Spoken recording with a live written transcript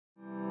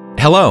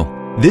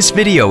Hello, this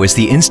video is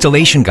the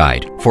installation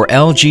guide for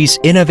LG's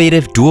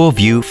innovative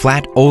dual-view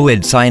flat OLED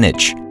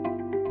signage.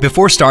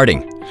 Before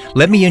starting,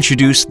 let me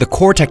introduce the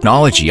core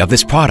technology of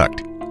this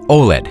product,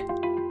 OLED.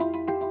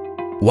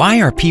 Why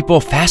are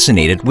people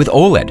fascinated with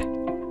OLED?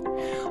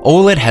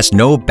 OLED has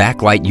no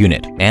backlight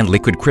unit and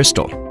liquid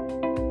crystal,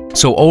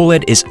 so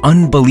OLED is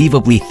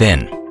unbelievably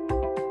thin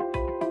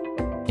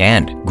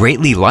and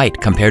greatly light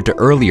compared to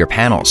earlier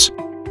panels.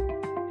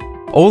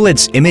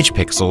 OLED's image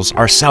pixels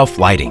are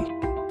self-lighting,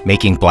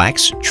 making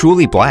blacks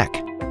truly black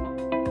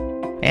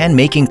and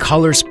making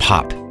colors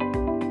pop.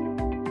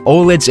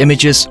 OLED's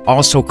images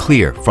also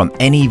clear from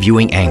any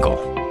viewing angle.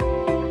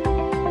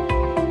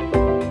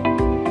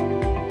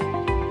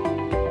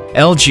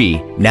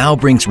 LG now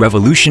brings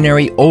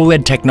revolutionary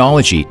OLED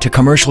technology to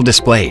commercial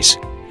displays,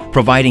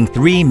 providing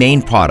three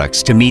main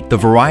products to meet the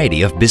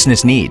variety of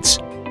business needs.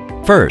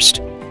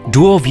 First,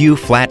 Dual-View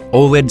Flat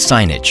OLED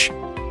Signage.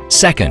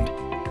 Second,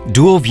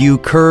 Dual-View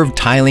Curved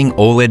Tiling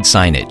OLED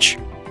Signage.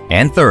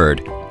 And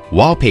third,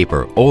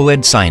 Wallpaper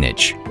OLED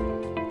Signage.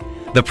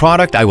 The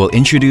product I will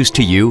introduce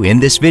to you in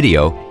this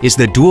video is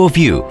the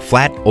Dual-View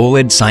Flat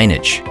OLED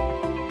Signage.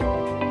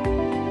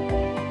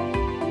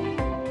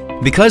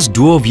 Because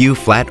Dual-View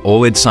Flat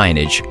OLED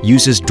Signage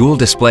uses dual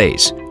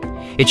displays,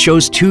 it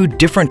shows two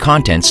different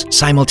contents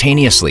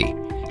simultaneously,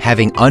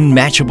 having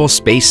unmatchable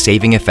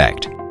space-saving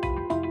effect.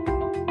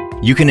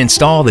 You can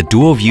install the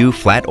Dual-View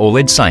Flat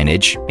OLED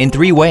Signage in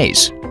three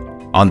ways: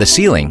 on the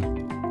ceiling,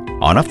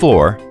 on a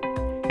floor,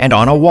 and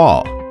on a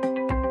wall.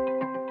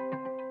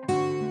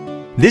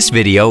 This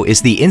video is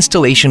the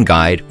installation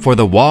guide for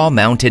the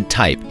wall-mounted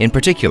type in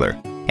particular,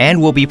 and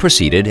will be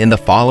proceeded in the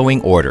following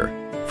order,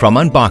 from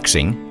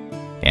unboxing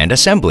and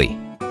assembly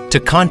to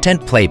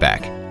content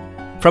playback.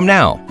 From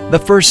now, the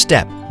first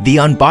step, the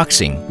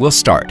unboxing, will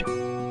start.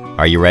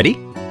 Are you ready?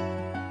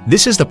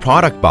 This is the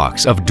product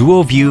box of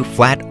Dual-View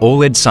Flat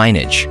OLED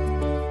Signage.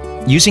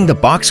 Using the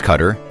box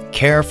cutter,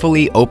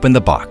 carefully open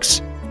the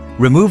box.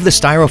 Remove the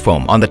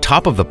styrofoam on the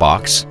top of the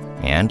box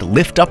and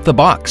lift up the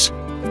box.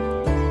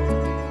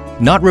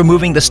 Not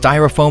removing the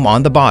styrofoam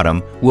on the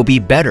bottom will be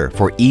better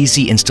for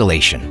easy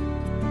installation.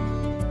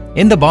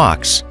 In the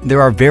box,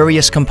 there are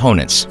various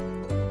components.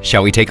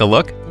 Shall we take a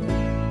look?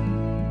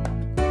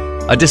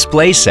 A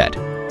display set,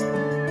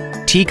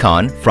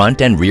 T-Con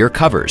front and rear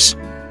covers,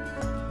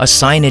 a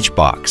signage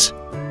box,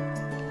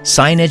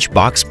 signage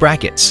box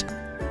brackets,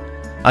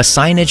 a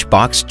signage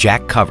box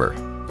jack cover,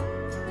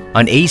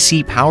 an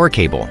AC power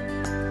cable,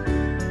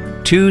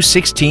 two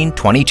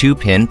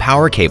 16-22-pin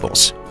power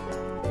cables,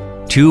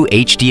 two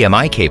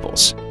HDMI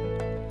cables,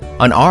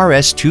 an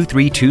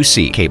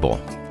RS-232C cable,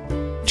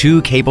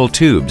 two cable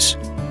tubes,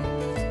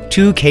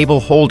 two cable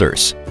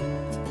holders,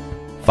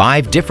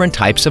 5 different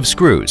types of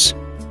screws,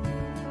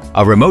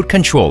 a remote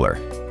controller,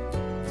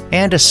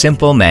 and a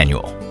simple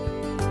manual.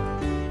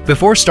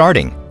 Before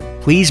starting,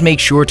 please make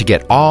sure to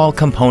get all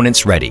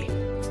components ready.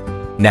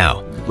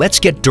 Now,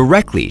 let's get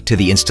directly to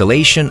the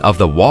installation of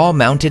the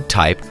wall-mounted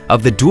type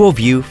of the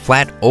Dual-View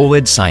Flat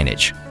OLED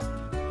Signage.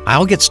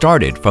 I'll get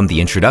started from the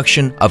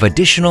introduction of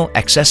additional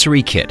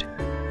accessory kit.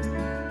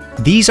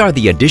 These are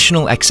the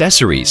additional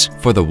accessories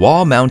for the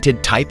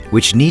wall-mounted type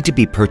which need to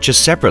be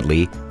purchased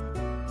separately: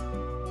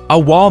 a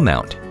wall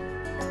mount,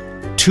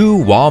 2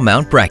 wall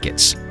mount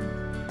brackets,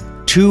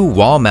 2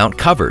 wall mount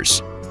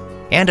covers,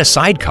 and a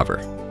side cover,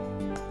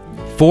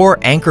 4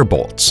 anchor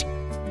bolts,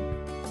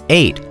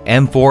 8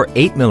 M4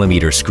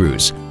 8mm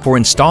screws for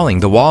installing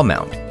the wall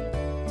mount,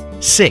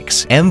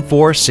 6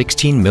 M4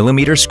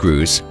 16mm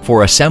screws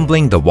for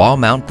assembling the wall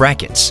mount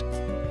brackets,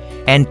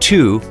 and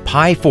 2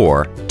 Pi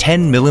 4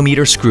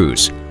 10mm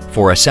screws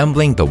for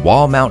assembling the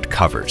wall mount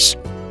covers.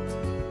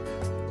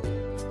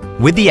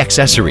 With the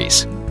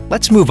accessories,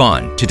 let's move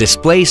on to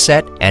display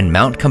set and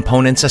mount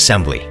components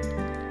assembly.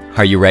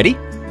 Are you ready?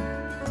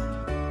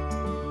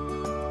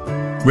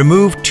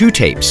 Remove 2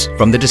 tapes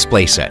from the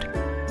display set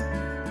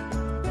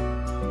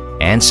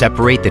and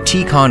separate the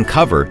T-Con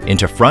cover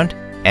into front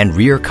and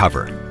rear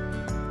cover.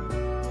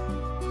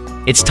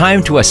 It's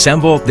time to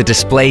assemble the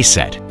display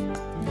set.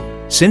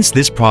 Since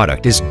this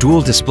product is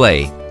dual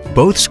display,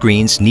 both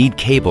screens need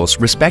cables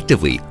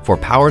respectively for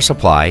power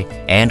supply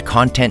and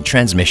content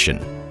transmission.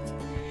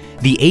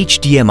 The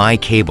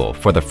HDMI cable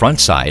for the front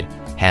side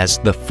has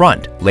the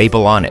front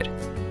label on it,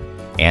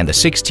 and the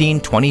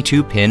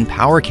 16-22-pin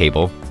power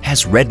cable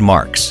has red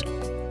marks.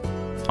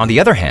 On the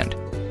other hand,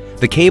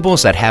 the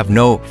cables that have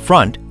no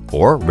front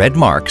or red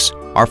marks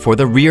are for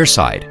the rear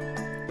side.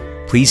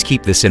 Please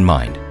keep this in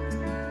mind.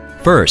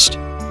 First,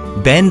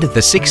 bend the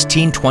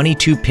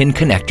 16-22-pin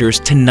connectors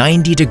to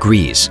 90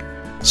 degrees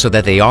so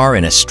that they are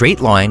in a straight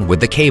line with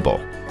the cable.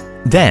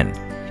 Then,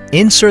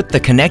 insert the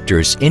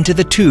connectors into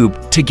the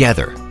tube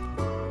together.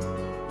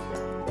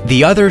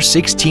 The other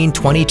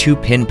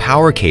 16-22-pin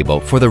power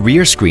cable for the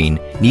rear screen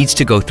needs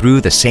to go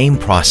through the same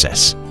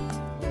process.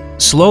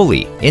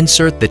 Slowly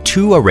insert the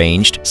 2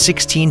 arranged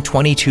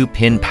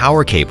 16-22-pin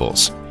power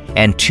cables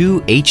and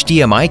 2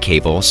 HDMI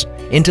cables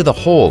into the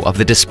hole of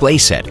the display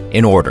set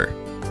in order.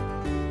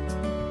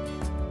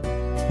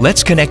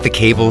 Let's connect the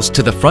cables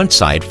to the front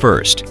side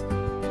first.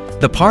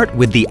 The part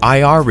with the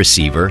IR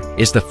receiver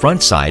is the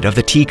front side of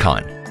the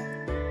T-Con.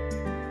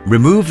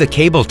 Remove the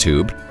cable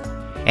tube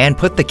and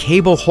put the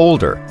cable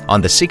holder on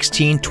the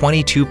 16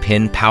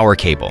 22-pin power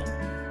cable.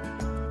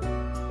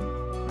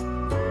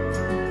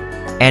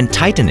 And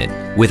tighten it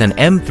with an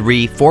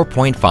M3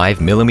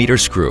 4.5mm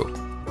screw.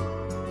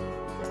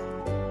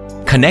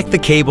 Connect the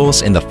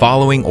cables in the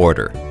following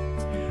order: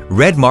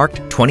 red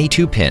marked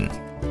 22-pin,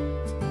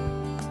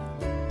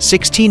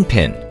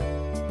 16-pin,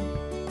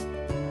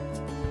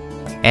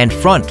 and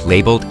front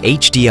labeled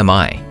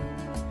HDMI.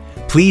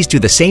 Please do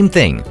the same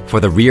thing for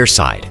the rear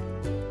side.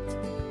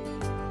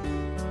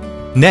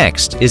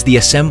 Next is the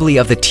assembly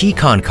of the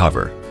T-Con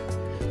cover.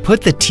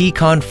 Put the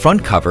T-Con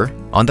front cover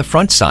on the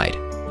front side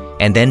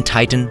and then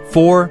tighten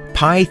 4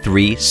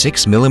 Pi3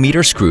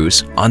 6mm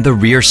screws on the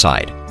rear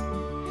side.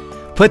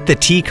 Put the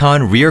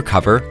T-Con rear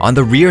cover on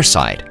the rear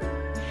side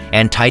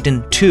and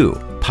tighten 2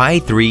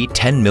 Pi3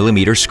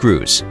 10mm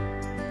screws.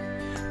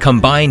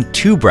 Combine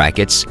 2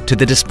 brackets to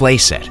the display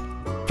set.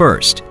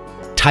 First,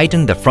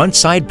 tighten the front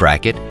side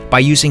bracket by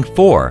using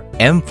 4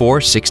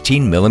 M4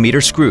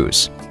 16mm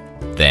screws.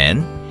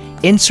 Then,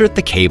 insert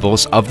the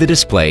cables of the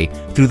display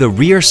through the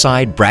rear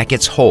side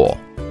bracket's hole.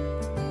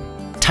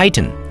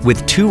 Tighten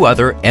with 2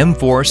 other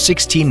M4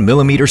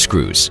 16mm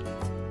screws.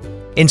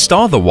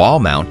 Install the wall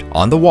mount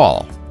on the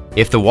wall.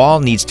 If the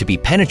wall needs to be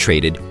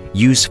penetrated,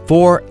 use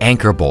 4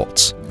 anchor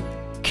bolts.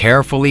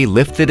 Carefully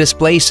lift the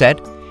display set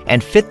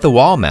and fit the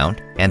wall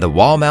mount and the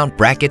wall mount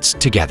brackets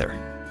together.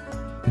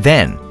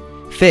 Then,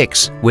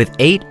 fix with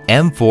 8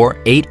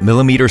 M4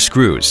 8mm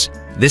screws.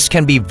 This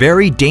can be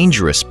very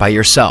dangerous by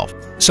yourself,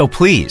 so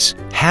please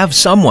have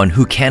someone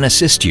who can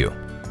assist you.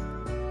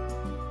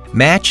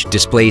 Match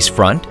display's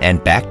front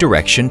and back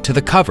direction to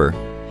the cover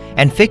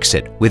and fix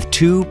it with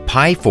 2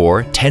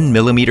 Pi4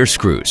 10mm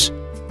screws.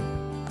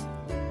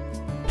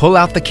 Pull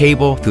out the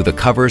cable through the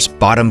cover's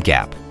bottom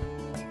gap.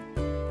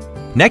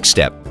 Next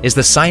step is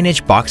the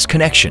Signage Box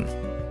Connection.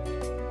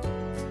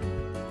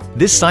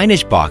 This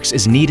signage box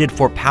is needed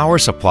for power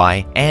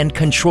supply and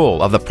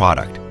control of the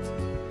product.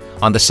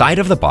 On the side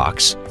of the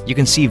box, you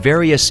can see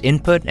various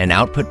input and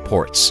output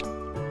ports.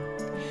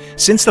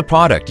 Since the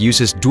product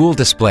uses dual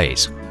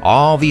displays,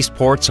 all these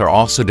ports are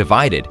also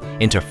divided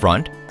into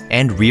front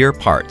and rear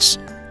parts.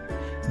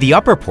 The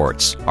upper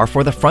ports are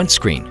for the front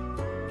screen,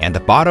 and the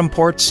bottom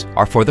ports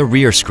are for the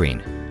rear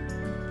screen.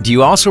 Do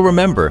you also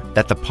remember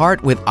that the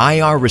part with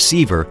IR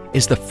receiver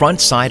is the front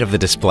side of the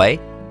display?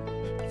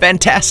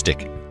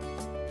 Fantastic!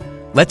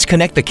 Let's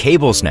connect the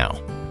cables now.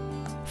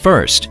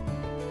 First,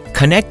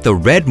 connect the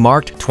red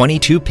marked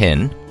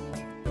 22-pin,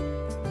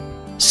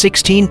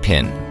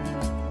 16-pin,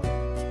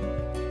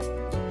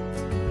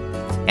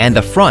 and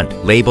the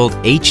front labeled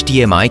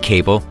HDMI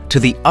cable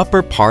to the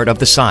upper part of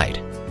the side.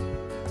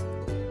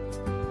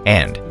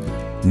 And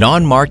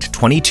non-marked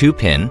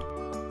 22-pin,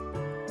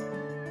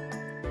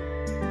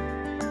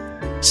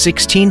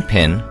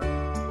 16-pin,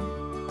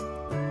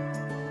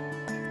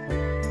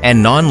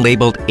 and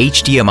non-labeled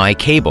HDMI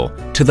cable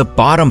to the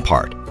bottom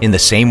part in the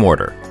same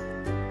order.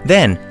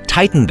 Then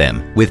tighten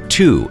them with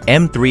 2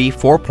 M3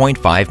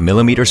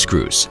 4.5mm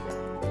screws.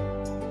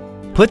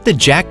 Put the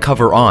jack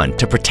cover on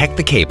to protect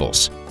the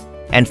cables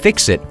and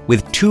fix it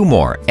with 2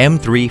 more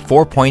M3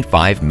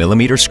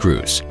 4.5mm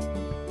screws.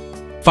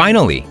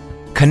 Finally,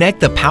 connect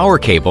the power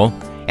cable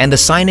and the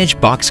Signage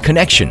Box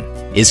Connection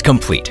is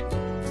complete.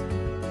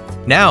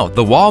 Now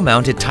the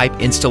wall-mounted type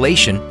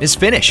installation is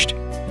finished.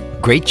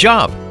 Great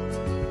job!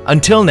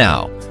 Until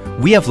now,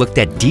 we have looked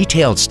at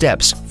detailed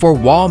steps for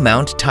wall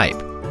mount type.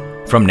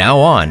 From now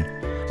on,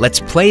 let's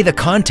play the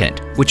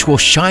content which will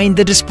shine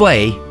the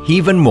display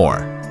even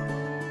more.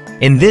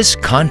 In this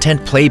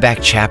content playback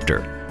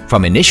chapter,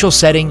 from initial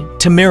setting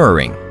to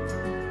mirroring,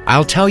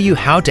 I'll tell you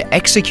how to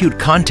execute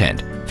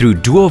content through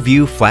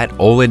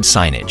Dual-view-FlatOLED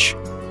Signage.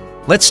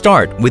 Let's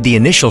start with the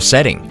initial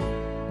setting.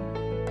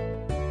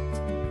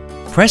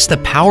 Press the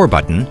power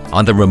button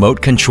on the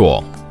remote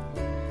control.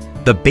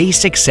 The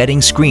basic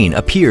setting screen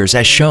appears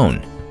as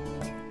shown.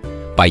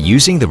 By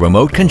using the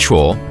remote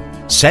control,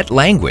 set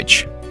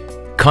language,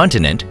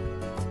 continent,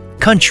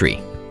 country,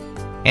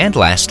 and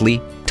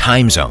lastly,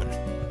 time zone.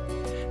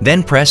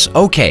 Then press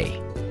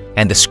OK,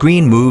 and the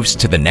screen moves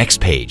to the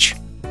next page.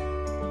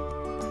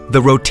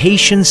 The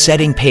rotation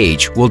setting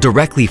page will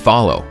directly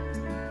follow.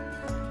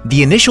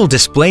 The initial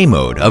display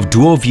mode of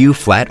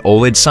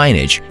Dual-view-FlatOLED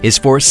Signage is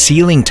for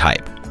ceiling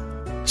type.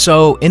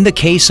 So, in the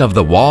case of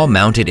the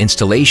wall-mounted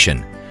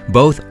installation,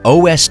 both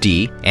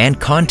OSD and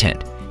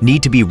content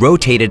need to be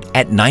rotated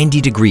at 90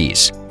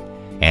 degrees,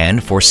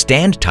 and for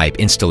stand-type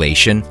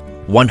installation,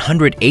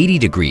 180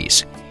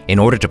 degrees in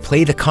order to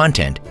play the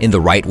content in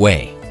the right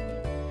way.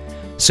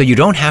 So you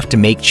don't have to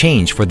make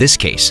change for this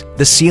case,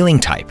 the ceiling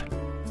type.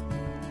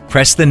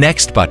 Press the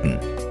Next button.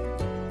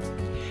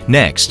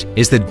 Next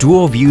is the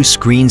Dual View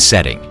screen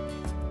setting.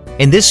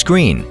 In this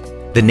screen,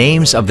 the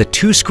names of the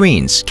 2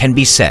 screens can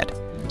be set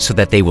so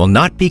that they will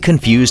not be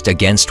confused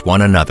against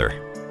one another.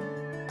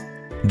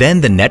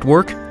 Then the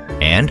network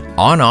and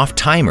on-off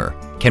timer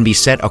can be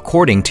set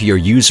according to your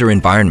user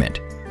environment.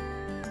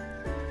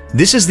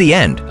 This is the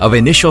end of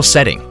initial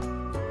setting.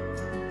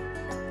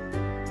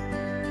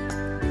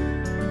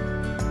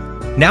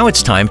 Now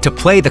it's time to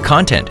play the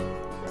content.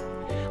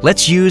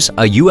 Let's use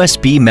a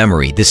USB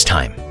memory this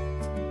time.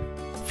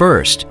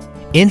 First,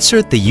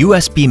 insert the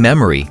USB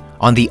memory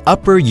on the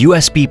upper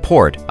USB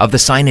port of the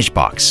signage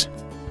box.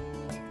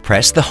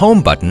 Press the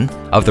Home button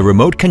of the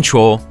remote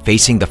control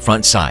facing the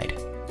front side.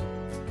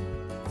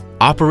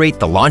 Operate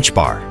the launch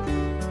bar.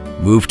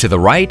 Move to the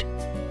right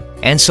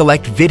and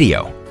select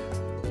Video.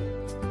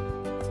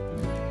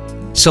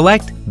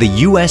 Select the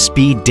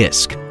USB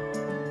disk.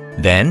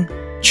 Then,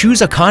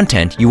 choose a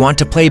content you want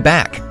to play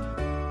back.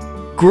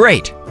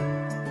 Great!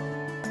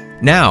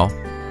 Now,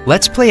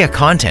 let's play a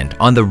content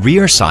on the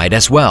rear side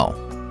as well.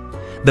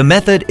 The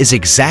method is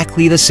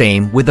exactly the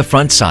same with the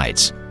front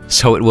sides,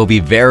 so it will be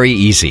very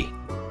easy.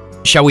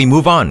 Shall we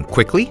move on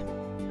quickly?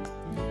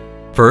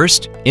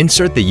 First,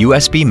 insert the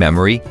USB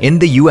memory in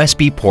the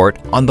USB port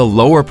on the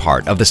lower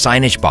part of the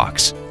signage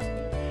box.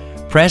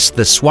 Press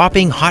the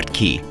swapping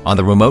hotkey on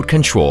the remote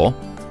control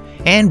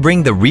and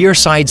bring the rear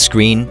side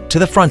screen to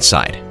the front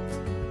side.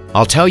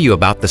 I'll tell you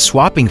about the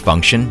swapping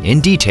function in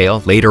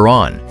detail later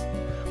on,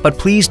 but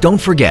please don't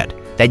forget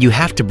that you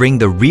have to bring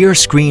the rear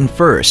screen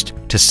first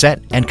to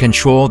set and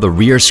control the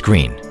rear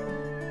screen.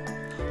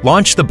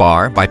 Launch the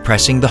bar by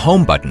pressing the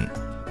Home button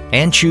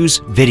and choose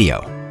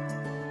Video.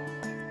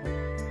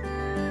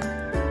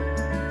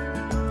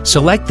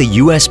 Select the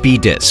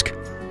USB disk,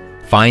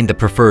 find the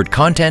preferred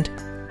content,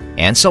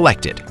 and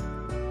select it.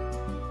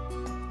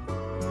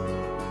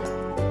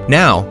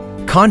 Now,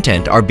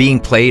 content are being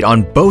played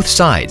on both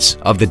sides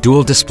of the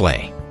dual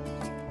display.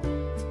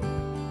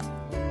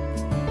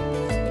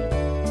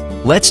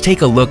 Let's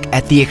take a look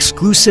at the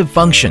exclusive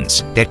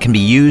functions that can be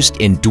used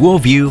in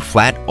Dual-View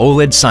Flat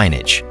OLED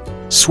Signage,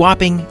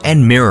 swapping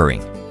and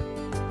mirroring.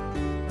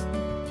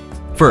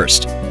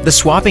 First, the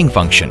swapping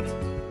function.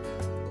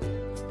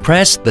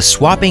 Press the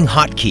swapping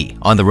hotkey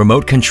on the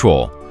remote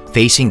control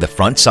facing the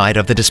front side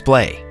of the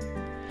display.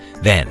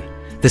 Then,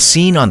 the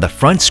scene on the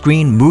front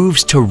screen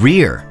moves to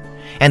rear,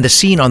 and the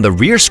scene on the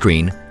rear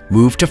screen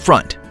moves to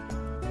front.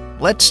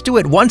 Let's do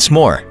it once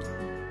more.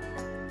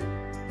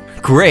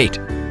 Great!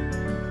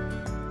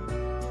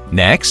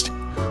 Next,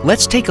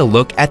 let's take a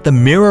look at the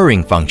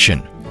mirroring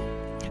function.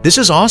 This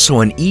is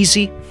also an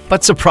easy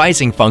but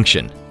surprising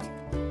function.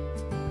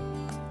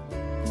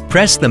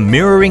 Press the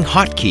mirroring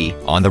hotkey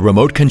on the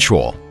remote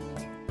control.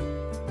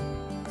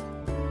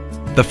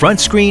 The front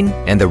screen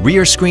and the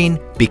rear screen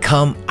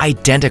become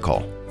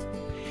identical.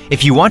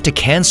 If you want to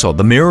cancel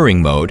the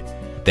mirroring mode,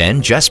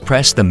 then just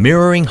press the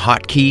mirroring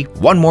hotkey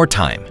one more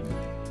time.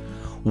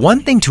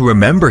 One thing to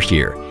remember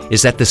here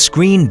is that the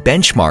screen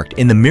benchmarked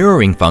in the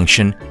mirroring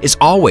function is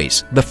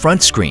always the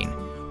front screen,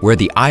 where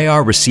the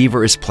IR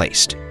receiver is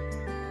placed.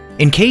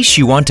 In case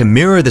you want to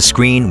mirror the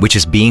screen which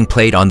is being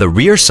played on the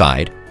rear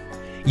side,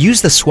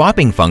 use the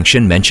swapping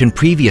function mentioned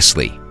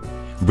previously.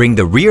 Bring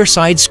the rear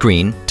side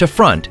screen to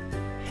front,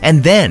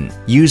 and then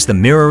use the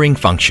mirroring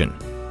function.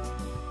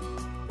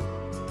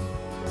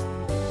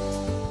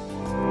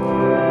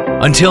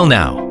 Until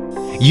now,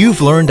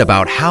 you've learned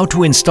about how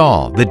to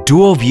install the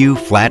Dual-View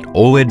Flat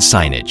OLED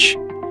Signage.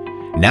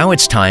 Now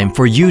it's time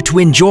for you to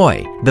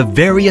enjoy the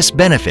various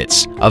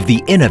benefits of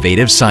the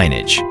innovative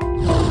signage.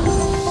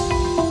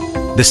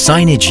 The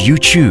signage you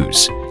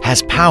choose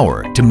has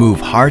power to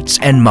move hearts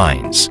and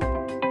minds.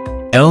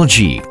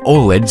 LG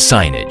OLED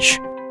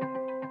Signage.